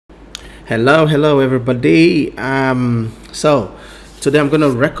Hello everybody. So today I'm gonna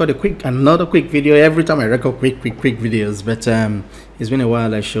record another quick video. Every time I record quick videos, but it's been a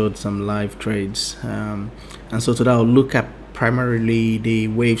while. I showed some live trades, and so today I'll look at primarily the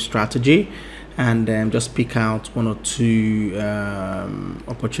wave strategy, and just pick out one or two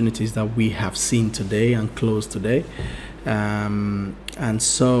opportunities that we have seen today and closed today. And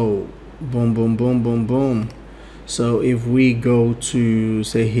so boom. So if we go to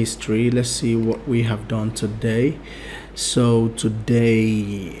say history, let's see what we have done today. So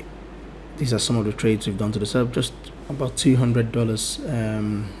today, these are some of the trades we've done today. So just about $200,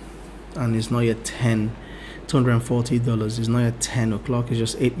 and it's not yet $240. It's not yet 10 o'clock. It's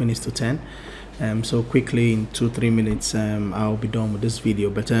just 8 minutes to 10. So quickly in 2-3 minutes, I'll be done with this video.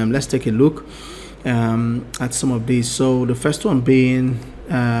 But let's take a look at some of these. So the first one being,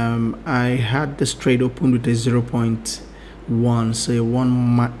 I had this trade open with a 0.1, so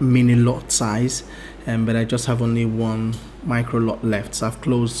one mini lot size, but I just have only one micro lot left. So I've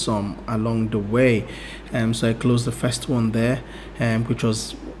closed some along the way. So I closed the first one there, which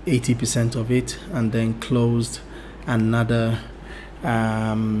was 80% of it, and then closed another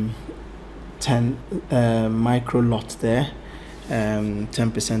 10 micro lot there,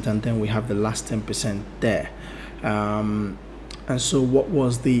 10%, and then we have the last 10% there. And so what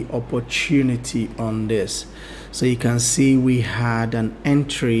was the opportunity on this? So you can see we had an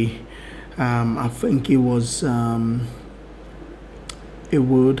entry. I think it was it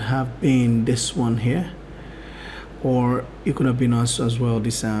would have been this one here, or it could have been also as well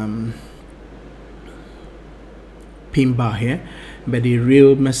this pin bar here. But the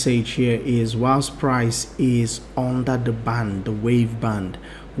real message here is, whilst price is under the band, the wave band,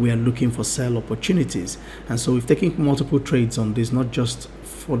 we are looking for sell opportunities. And so we've taken multiple trades on this, not just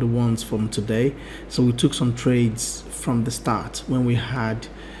for the ones from today. So we took some trades from the start when we had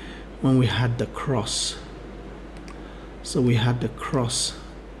the cross. So we had the cross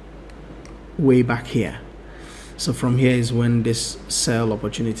way back here. So from here is when this sell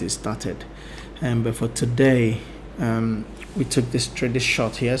opportunity started. But for today, we took this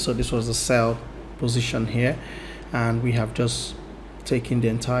short here. So this was the sell position here, and we have just taking the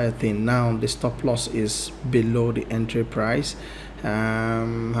entire thing. Now the stop loss is below the entry price.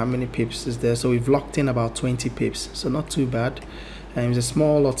 How many pips is there? So we've locked in about 20 pips, so not too bad. It's a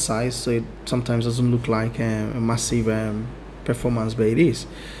small lot size, so it sometimes doesn't look like a massive performance, but it is.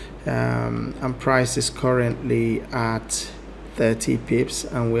 And price is currently at 30 pips,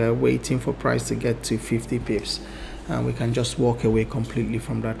 and we are waiting for price to get to 50 pips, and we can just walk away completely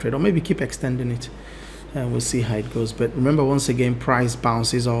from that trade, or maybe keep extending it, and we'll see how it goes. But remember, once again, price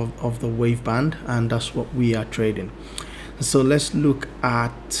bounces off the wave band, and that's what we are trading. So let's look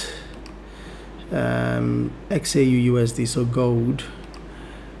at XAU USD, so gold.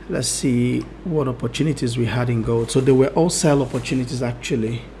 Let's see what opportunities we had in gold. So they were all sell opportunities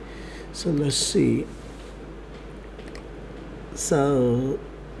actually. So let's see. So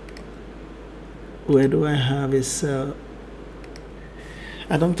where do I have a sell?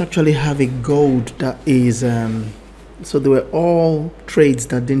 I don't actually have a gold that is so they were all trades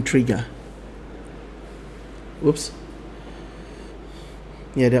that didn't trigger. Whoops.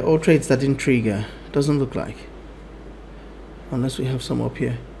 Yeah, they're all trades that didn't trigger. Doesn't look like, unless we have some up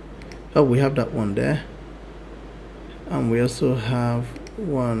here. Oh, we have that one there, and we also have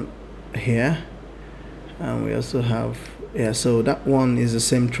one here, and we also have, yeah, so that one is the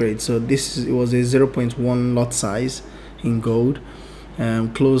same trade. So it was a 0.1 lot size in gold.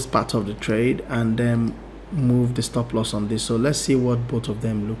 Closed part of the trade, and then move the stop loss on this. So let's see what both of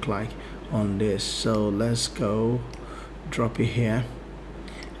them look like on this. So let's go drop it here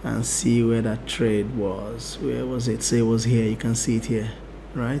and see where that trade was. Where was it? So it was here. You can see it here,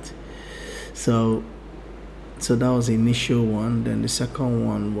 right? So that was the initial one. Then the second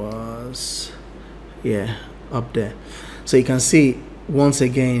one was, yeah, up there. So you can see once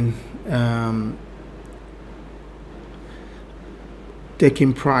again,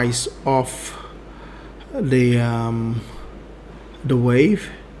 taking price off the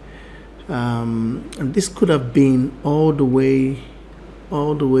wave, and this could have been all the way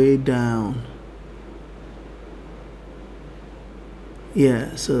down.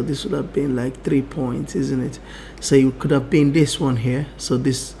 Yeah, so this would have been like 3 points, isn't it? So it could have been this one here. So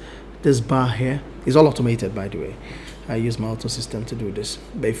this bar here is all automated, by the way. I use my auto system to do this,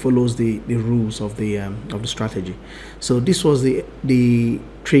 but it follows the rules of the strategy. So this was the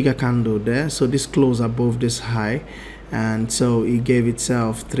trigger candle there. So this closed above this high, and so it gave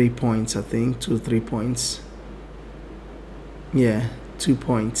itself 3 points, I think 2-3 points. Yeah, 2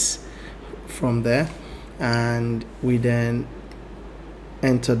 points from there, and we then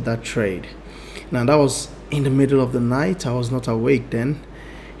entered that trade. Now that was in the middle of the night. I was not awake then,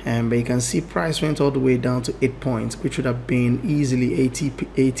 but you can see price went all the way down to 8 points, which would have been easily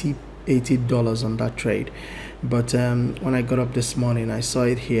 $80 on that trade. But when I got up this morning, I saw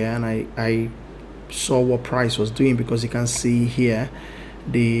it here, and I saw what price was doing, because you can see here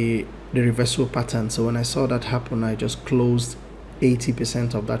the reversal pattern. So when I saw that happen, I just closed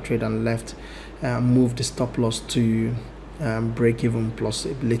 80% of that trade and left, moved the stop loss to break even plus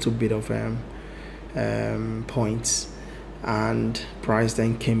a little bit of points, and price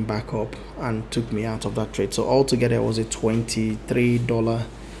then came back up and took me out of that trade. So altogether it was a $23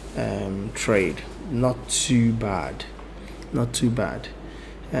 trade. Not too bad, not too bad.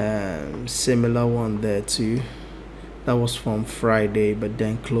 Similar one there too. That was from Friday, but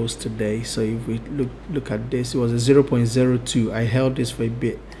then closed today. So if we look at this, it was a 0.02. I held this for a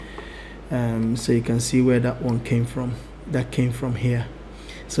bit, so you can see where that one came from. That came from here.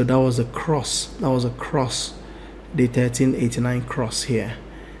 So that was a cross. That was a cross, the 1389 cross here,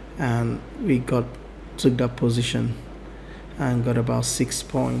 and we took that position and got about 6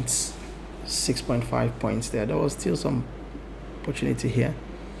 points, 6.5 points there. There was still some opportunity here,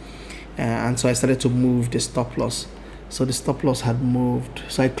 and so I started to move the stop loss. So the stop loss had moved,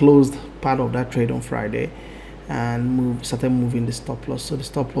 so I closed part of that trade on Friday and started moving the stop loss. So the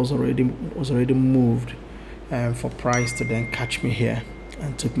stop loss was already moved for price to then catch me here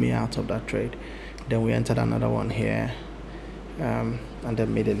and took me out of that trade. Then we entered another one here, and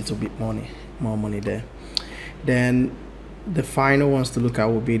then made a little bit more money there. Then the final ones to look at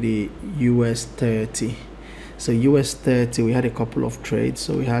will be the US 30. So US 30, we had a couple of trades.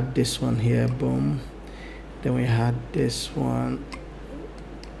 So we had this one here, boom. Then we had this one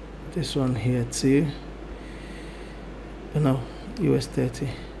here too. No, US 30,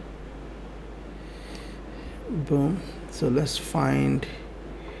 boom. So let's find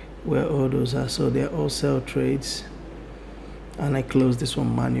where all those are. So they're all sell trades, and I closed this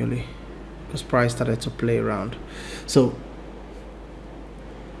one manually because price started to play around. So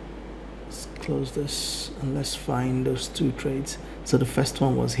let's close this and let's find those two trades. So the first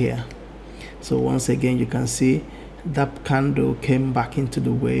one was here. So once again, you can see that candle came back into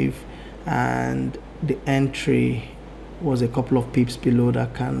the wave, and the entry was a couple of pips below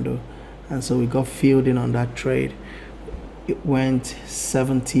that candle, and so we got filled in on that trade. It went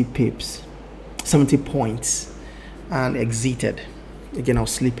 70 pips, 70 points, and exited. Again, I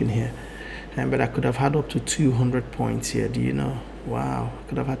was sleeping here, but I could have had up to 200 points here. Do you know? Wow, I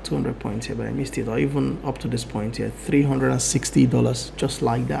could have had 200 points here, but I missed it. Or even up to this point here, $360, just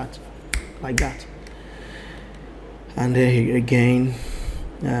like that. Like that. And there again,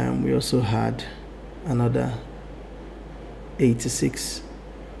 we also had another 86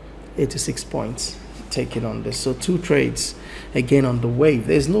 points taken on this. So two trades again on the wave.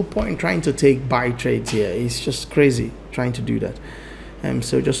 There's no point trying to take buy trades here. It's just crazy trying to do that.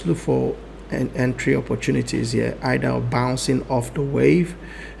 So just look for entry opportunities here, either bouncing off the wave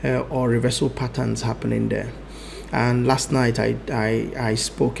or reversal patterns happening there. And last night I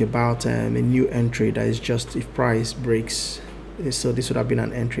spoke about a new entry that is just if price breaks. So this would have been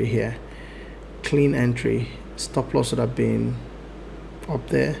an entry here, clean entry. Stop loss would have been up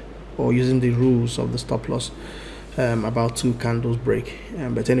there, or using the rules of the stop loss, about 2 candles break.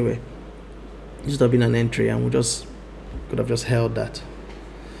 But anyway, this would have been an entry, and we could have just held that.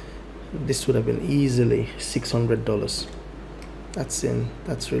 This would have been easily $600.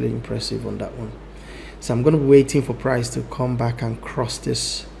 That's really impressive on that one. So I'm going to be waiting for price to come back and cross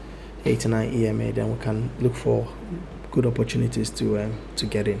this 89 EMA. Then we can look for good opportunities to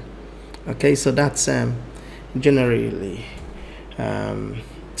get in. Okay, so that's generally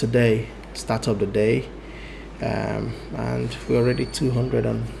today, start of the day, and we're already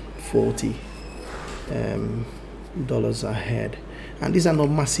 $240 dollars ahead. And these are not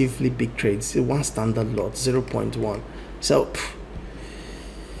massively big trades. One standard lot, 0.1. So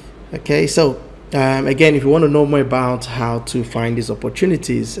okay, so again, if you want to know more about how to find these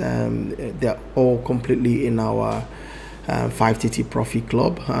opportunities, they're all completely in our 5TT Profit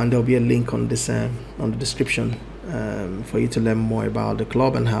Club, and there'll be a link on this on the description for you to learn more about the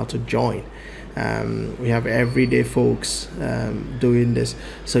club and how to join. We have everyday folks doing this.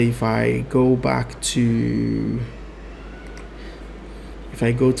 So if I go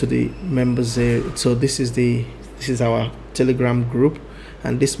to the members there, so this is our Telegram group.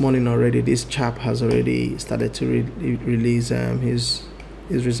 And this morning already, this chap has already started to release his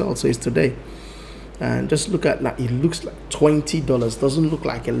results. So it's today, and just look at, like, it looks like $20. Doesn't look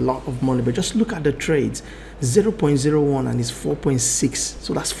like a lot of money, but just look at the trades. 0.01 and it's 4.6.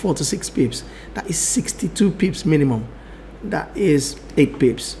 So that's 4 to 6 pips. That is 62 pips minimum. that is 8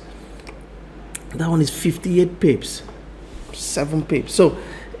 pips. That one is 58 pips, 7 pips. So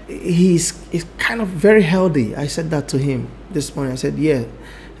he's kind of very healthy. I said that to him this morning. I said, yeah,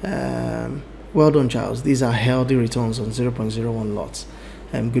 well done, Charles. These are healthy returns on 0.01 lots.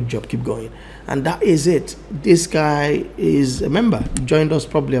 Good job, keep going. And that is it. This guy is a member, joined us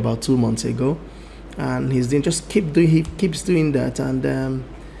probably about 2 months ago, and he keeps doing that, and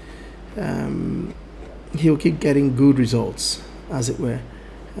he'll keep getting good results, as it were.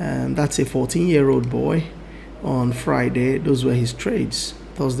 That's a 14-year-old boy. On Friday, those were his trades,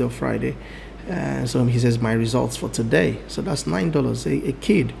 Thursday or Friday. So he says my results for today. So that's $9. A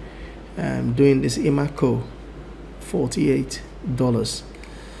kid doing this Imaco, $48.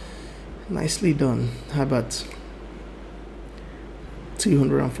 Nicely done. How about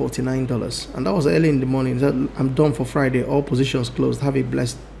 $249? And that was early in the morning. I'm done for Friday. All positions closed. Have a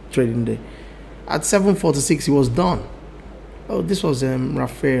blessed trading day. At 7:46, he was done. Oh, this was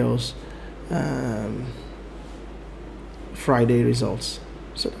Raphael's Friday results.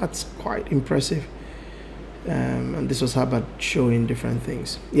 So that's quite impressive. And this was Herbert showing different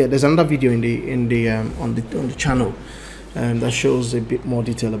things. Yeah, there's another video on the channel that shows a bit more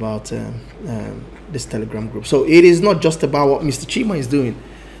detail about this Telegram group. So it is not just about what Mr. Chima is doing.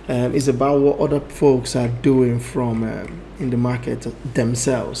 It's about what other folks are doing from in the market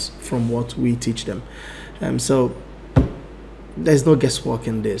themselves, from what we teach them. So there's no guesswork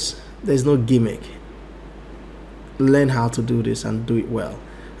in this. There's no gimmick. Learn how to do this and do it well.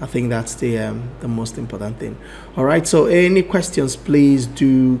 I think that's the most important thing. All right. So any questions, please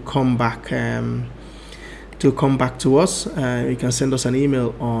do come back to us. You can send us an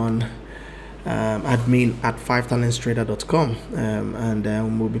email on admin@5talentstrader.com, and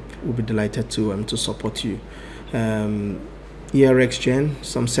we'll be delighted to support you. ERXGen,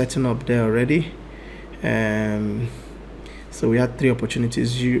 some setting up there already. So we had 3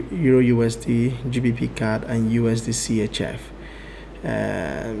 opportunities: Euro USD, GBP CAD, and USD CHF.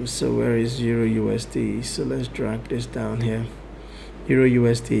 So where is Euro USD? So let's drag this down here. Euro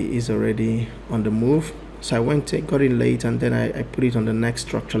USD is already on the move. So I got it late, and then I put it on the next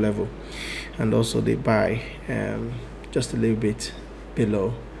structure level, and also the buy just a little bit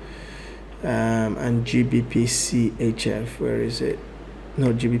below. And GBP CHF, where is it?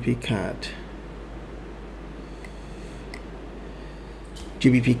 No, GBP CAD.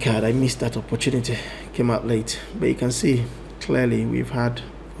 GBP CAD, I missed that opportunity, came out late, but you can see clearly we've had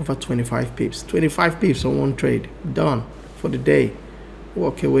over 25 pips. 25 pips on one trade, done for the day.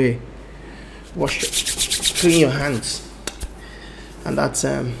 Walk away, clean your hands, and that's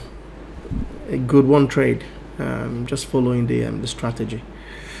a good one trade. Just following the strategy.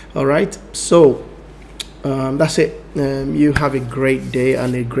 All right, so that's it. You have a great day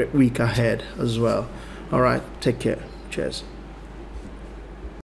and a great week ahead as well. All right, take care. Cheers.